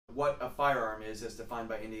what a firearm is as defined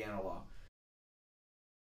by Indiana law.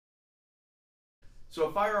 So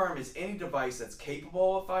a firearm is any device that's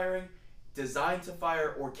capable of firing, designed to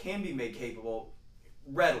fire, or can be made capable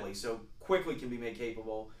readily, so quickly can be made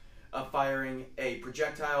capable of firing a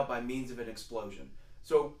projectile by means of an explosion.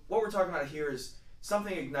 So what we're talking about here is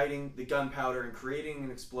something igniting the gunpowder and creating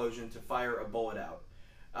an explosion to fire a bullet out.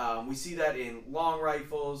 We see that in long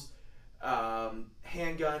rifles,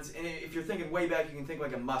 handguns, and if you're thinking way back, you can think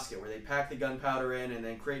like a musket where they pack the gunpowder in and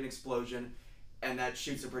then create an explosion, and that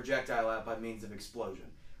shoots a projectile out by means of explosion.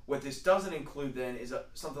 What this doesn't include then is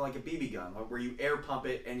something like a BB gun, where you air pump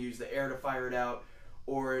it and use the air to fire it out,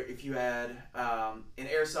 or if you had an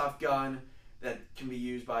airsoft gun that can be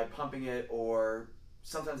used by pumping it, or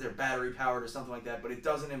sometimes they're battery powered or something like that, but it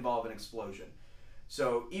doesn't involve an explosion.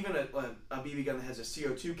 So even a BB gun that has a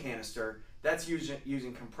CO2 canister, that's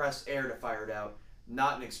using compressed air to fire it out,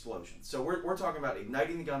 not an explosion. So we're talking about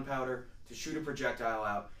igniting the gunpowder to shoot a projectile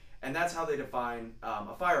out, and that's how they define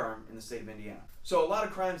a firearm in the state of Indiana. So a lot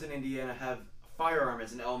of crimes in Indiana have a firearm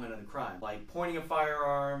as an element of the crime, like pointing a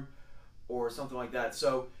firearm or something like that.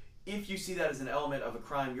 So if you see that as an element of a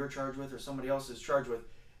crime you're charged with or somebody else is charged with,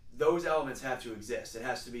 those elements have to exist. It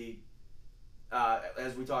has to be,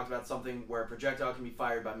 as we talked about, something where a projectile can be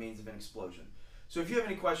fired by means of an explosion. So if you have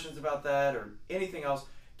any questions about that or anything else,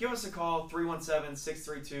 give us a call,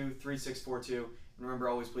 317-632-3642, and remember,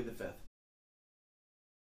 always plead the fifth.